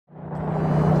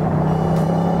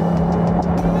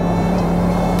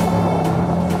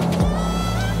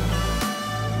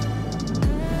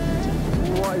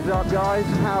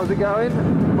how's it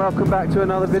going? Welcome back to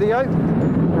another video,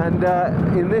 and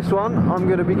in this one I'm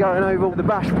going to be going over the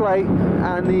bash plate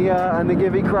and the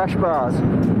GIVI crash bars.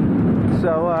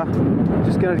 So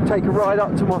just going to take a ride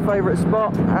up to my favourite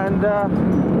spot and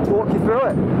walk you through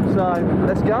it. So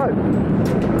let's go.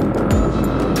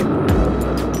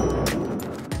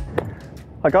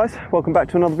 Hi guys, welcome back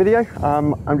to another video.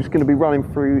 I'm just going to be running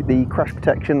through the crash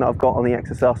protection that I've got on the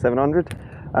XSR700.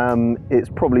 It's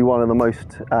probably one of the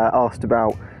most asked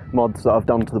about mods that I've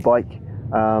done to the bike.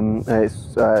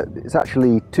 It's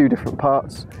actually two different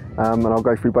parts, and I'll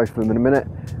go through both of them in a minute.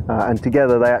 And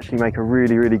together they actually make a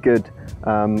really good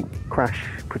crash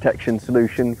protection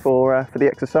solution for the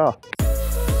XSR.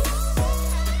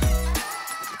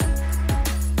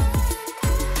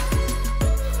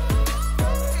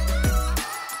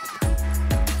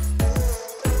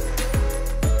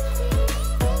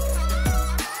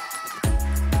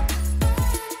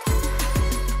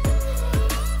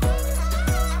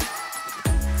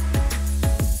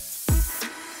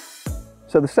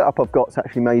 So the setup I've got is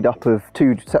actually made up of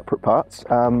two separate parts.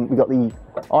 We've got the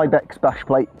Ibex bash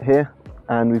plate here,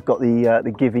 and we've got the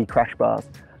GIVI crash bars,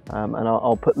 and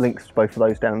I'll put links to both of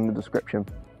those down in the description.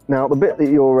 Now the bit that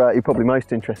you're probably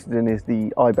most interested in is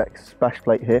the Ibex bash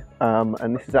plate here,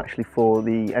 and this is actually for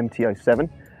the MT-07,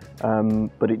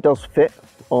 but it does fit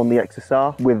on the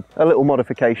XSR with a little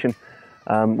modification,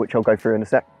 which I'll go through in a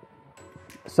sec.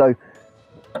 So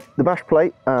the bash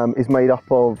plate is made up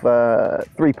of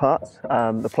three parts.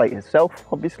 The plate itself,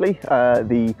 obviously,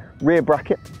 the rear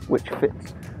bracket, which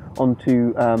fits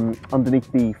onto underneath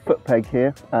the foot peg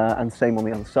here, and same on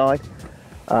the other side,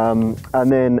 and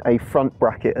then a front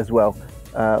bracket as well,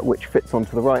 which fits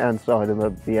onto the right hand side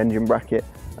of the engine bracket,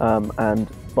 and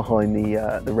behind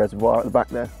the reservoir at the back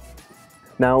there.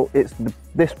 Now it's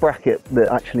this bracket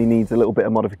that actually needs a little bit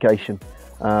of modification,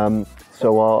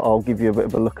 so I'll give you a bit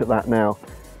of a look at that now.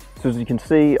 So as you can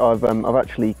see, I've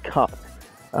actually cut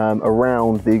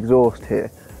around the exhaust here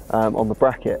on the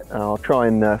bracket. I'll try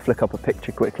and flick up a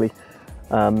picture quickly.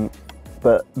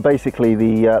 But basically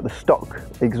the stock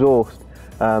exhaust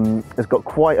has got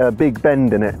quite a big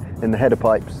bend in it, in the header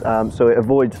pipes, so it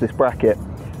avoids this bracket,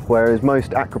 whereas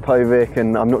most Akrapovic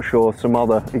and I'm not sure some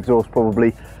other exhausts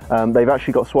probably, they've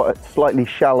actually got a slightly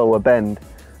shallower bend,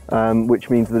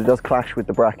 which means that it does clash with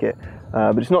the bracket.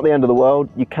 But it's not the end of the world.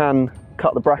 You can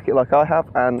cut the bracket like I have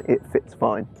and it fits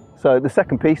fine. So the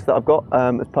second piece that I've got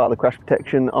as part of the crash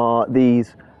protection are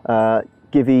these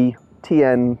GIVI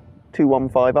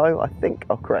TN2130, I think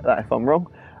I'll correct that if I'm wrong,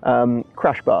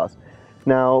 crash bars.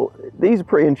 Now these are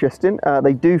pretty interesting.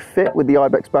 They do fit with the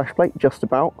Ibex bash plate just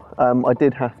about. I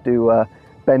did have to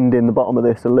bend in the bottom of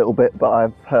this a little bit, but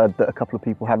I've heard that a couple of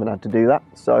people haven't had to do that,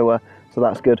 so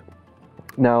that's good.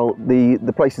 Now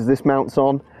the places this mounts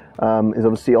on is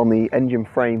obviously on the engine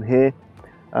frame here,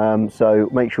 so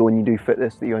make sure when you do fit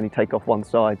this that you only take off one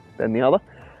side then the other.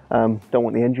 Don't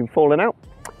want the engine falling out.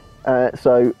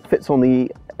 So fits on the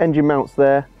engine mounts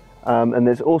there, and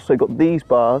there's also got these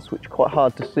bars, which are quite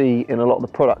hard to see in a lot of the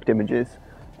product images,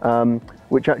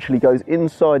 which actually goes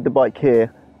inside the bike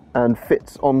here and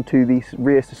fits onto the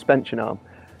rear suspension arm.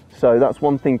 So that's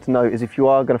one thing to note, is if you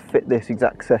are going to fit this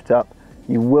exact setup,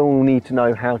 you will need to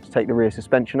know how to take the rear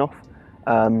suspension off.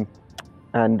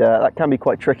 That can be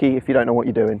quite tricky if you don't know what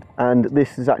you're doing. And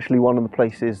this is actually one of the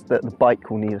places that the bike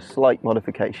will need a slight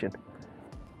modification.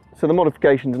 So the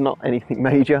modification is not anything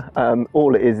major.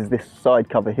 All it is this side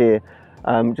cover here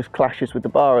just clashes with the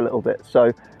bar a little bit.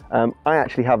 So I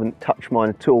actually haven't touched mine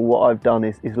at all. What I've done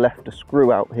is left a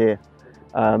screw out here.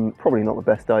 Probably not the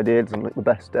best idea, it doesn't look the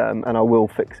best, and I will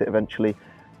fix it eventually.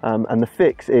 And the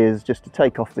fix is just to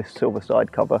take off this silver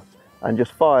side cover and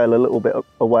just file a little bit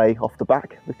away off the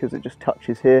back, because it just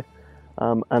touches here,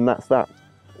 and that's that.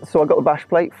 So I got the bash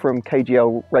plate from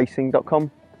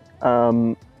KGLRacing.com.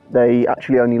 They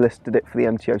actually only listed it for the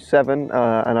MT-07,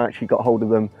 and I actually got hold of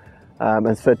them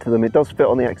and said to them it does fit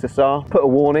on the XSR. Put a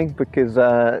warning because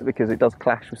it does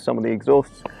clash with some of the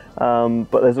exhausts,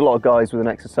 but there's a lot of guys with an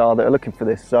XSR that are looking for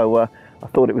this, so I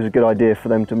thought it was a good idea for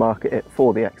them to market it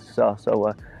for the XSR,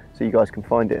 so you guys can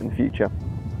find it in the future.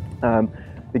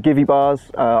 The GIVI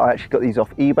bars, I actually got these off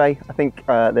eBay. I think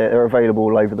they're available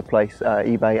all over the place,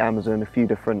 eBay, Amazon, a few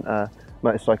different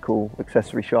motorcycle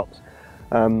accessory shops.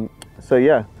 So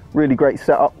yeah, really great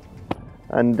setup,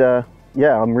 and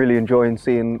yeah, I'm really enjoying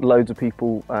seeing loads of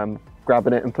people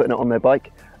grabbing it and putting it on their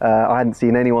bike. I hadn't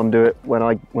seen anyone do it when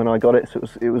I got it, so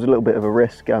it was a little bit of a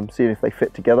risk seeing if they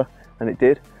fit together, and it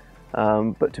did.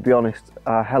 But to be honest,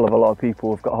 a hell of a lot of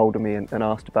people have got hold of me and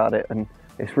asked about it, and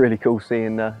it's really cool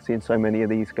seeing so many of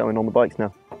these going on the bikes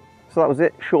now. So that was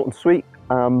it, short and sweet.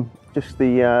 just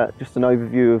an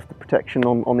overview of the protection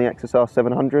on the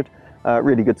XSR700.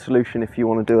 Really good solution if you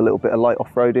want to do a little bit of light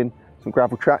off-roading, some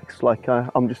gravel tracks like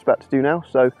I'm just about to do now.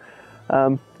 So I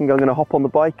think I'm going to hop on the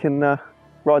bike and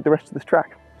ride the rest of this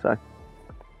track. So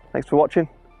thanks for watching.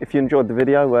 If you enjoyed the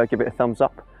video, give it a thumbs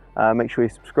up. Make sure you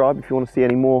subscribe if you want to see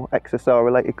any more XSR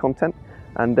related content,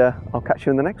 and I'll catch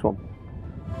you in the next one.